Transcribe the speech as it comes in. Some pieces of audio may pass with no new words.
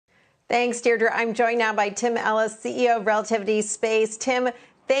Thanks, Deirdre. I'm joined now by Tim Ellis, CEO of Relativity Space. Tim,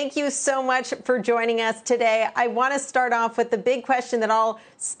 thank you so much for joining us today. I want to start off with the big question that all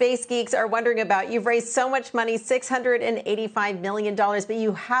space geeks are wondering about. You've raised so much money, $685 million, but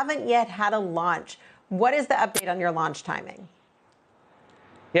you haven't yet had a launch. What is the update on your launch timing?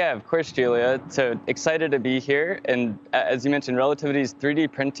 Yeah, of course, Julia. So excited to be here. And as you mentioned, Relativity is 3D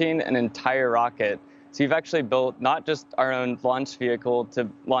printing an entire rocket. So you've actually built not just our own launch vehicle to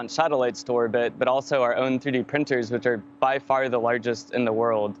launch satellites to orbit, but also our own 3D printers, which are by far the largest in the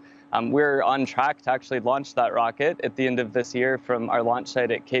world. We're on track to actually launch that rocket at the end of this year from our launch site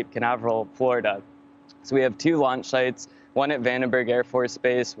at Cape Canaveral, Florida. So we have two launch sites, one at Vandenberg Air Force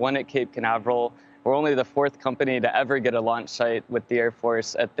Base, one at Cape Canaveral. We're only the fourth company to ever get a launch site with the Air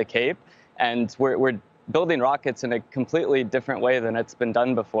Force at the Cape. And we're building rockets in a completely different way than it's been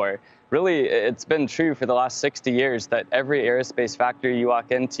done before. Really, it's been true for the last 60 years that every aerospace factory you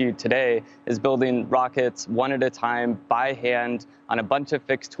walk into today is building rockets one at a time by hand on a bunch of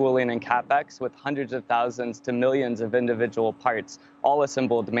fixed tooling and CapEx with hundreds of thousands to millions of individual parts, all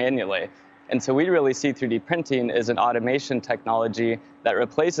assembled manually. And so we really see 3D printing as an automation technology that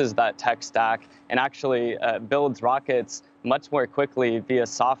replaces that tech stack and actually builds rockets much more quickly via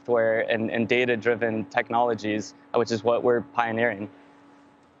software and data-driven technologies, which is what we're pioneering.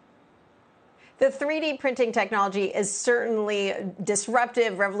 The 3D printing technology is certainly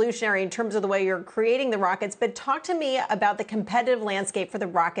disruptive, revolutionary in terms of the way you're creating the rockets, but talk to me about the competitive landscape for the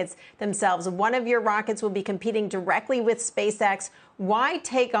rockets themselves. One of your rockets will be competing directly with SpaceX. Why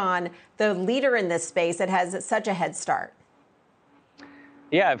take on the leader in this space that has such a head start?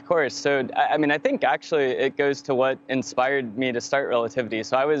 Yeah, of course. So, I mean, I think actually it goes to what inspired me to start Relativity.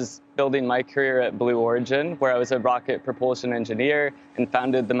 So I was building my career at Blue Origin, where I was a rocket propulsion engineer and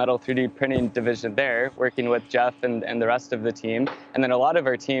founded the metal 3D printing division there, working with Jeff and the rest of the team. And then a lot of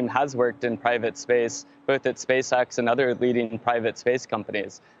our team has worked in private space, both at SpaceX and other leading private space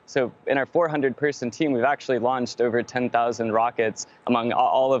companies. So in our 400-person team, we've actually launched over 10,000 rockets among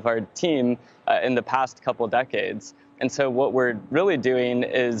all of our team in the past couple decades. And so what we're really doing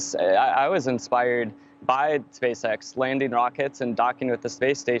is, I was inspired by SpaceX landing rockets and docking with the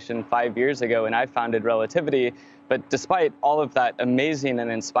space station 5 years ago, and I founded Relativity. But despite all of that amazing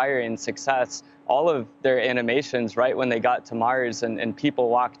and inspiring success, all of their animations right when they got to Mars and people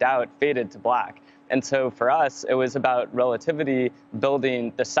walked out faded to black. And so for us, it was about Relativity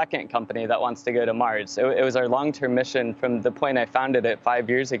building the second company that wants to go to Mars. It was our long-term mission from the point I founded it 5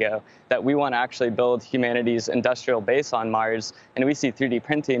 years ago that we want to actually build humanity's industrial base on Mars. And we see 3D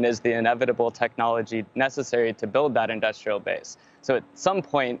printing as the inevitable technology necessary to build that industrial base. So at some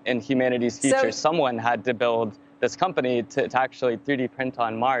point in humanity's future, someone had to build this company to actually 3D print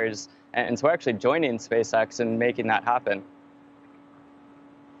on Mars. And so we're actually joining SpaceX and making that happen.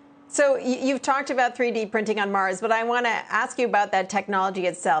 So you've talked about 3D printing on Mars, but I want to ask you about that technology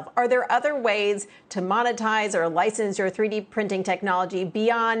itself. Are there other ways to monetize or license your 3D printing technology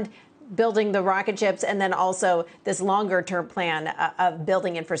beyond building the rocket ships and then also this longer term plan of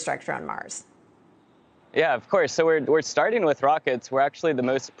building infrastructure on Mars? Yeah, of course. So we're starting with rockets. We're actually the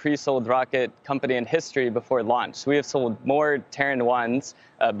most pre-sold rocket company in history before launch. So we have sold more Terran 1s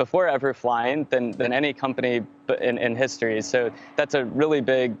before ever flying than any company in history. So that's a really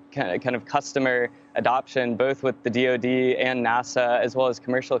big kind of customer adoption, both with the DoD and NASA, as well as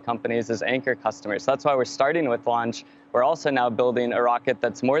commercial companies as anchor customers. So that's why we're starting with launch. We're also now building a rocket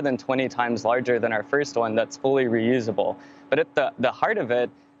that's more than 20 times larger than our first one that's fully reusable. But at the heart of it,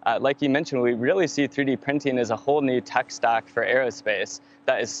 like you mentioned, we really see 3D printing as a whole new tech stack for aerospace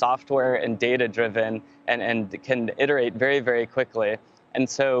that is software and data-driven and can iterate very, very quickly. And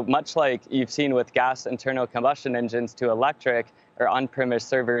so much like you've seen with gas internal combustion engines to electric or on-premise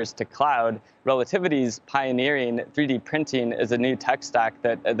servers to cloud, Relativity's pioneering 3D printing is a new tech stack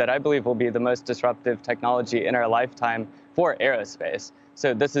that I believe will be the most disruptive technology in our lifetime for aerospace.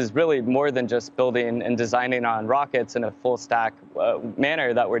 So this is really more than just building and designing on rockets in a full stack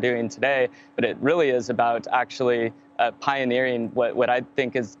manner that we're doing today, but it really is about actually pioneering what I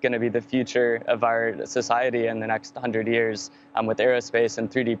think is going to be the future of our society in the next 100 years with aerospace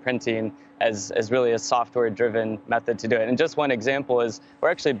and 3D printing as really a software-driven method to do it. And just one example is we're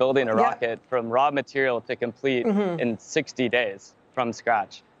actually building a rocket from raw material to complete in 60 days from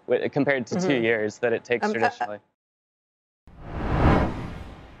scratch, compared to 2 years that it takes traditionally.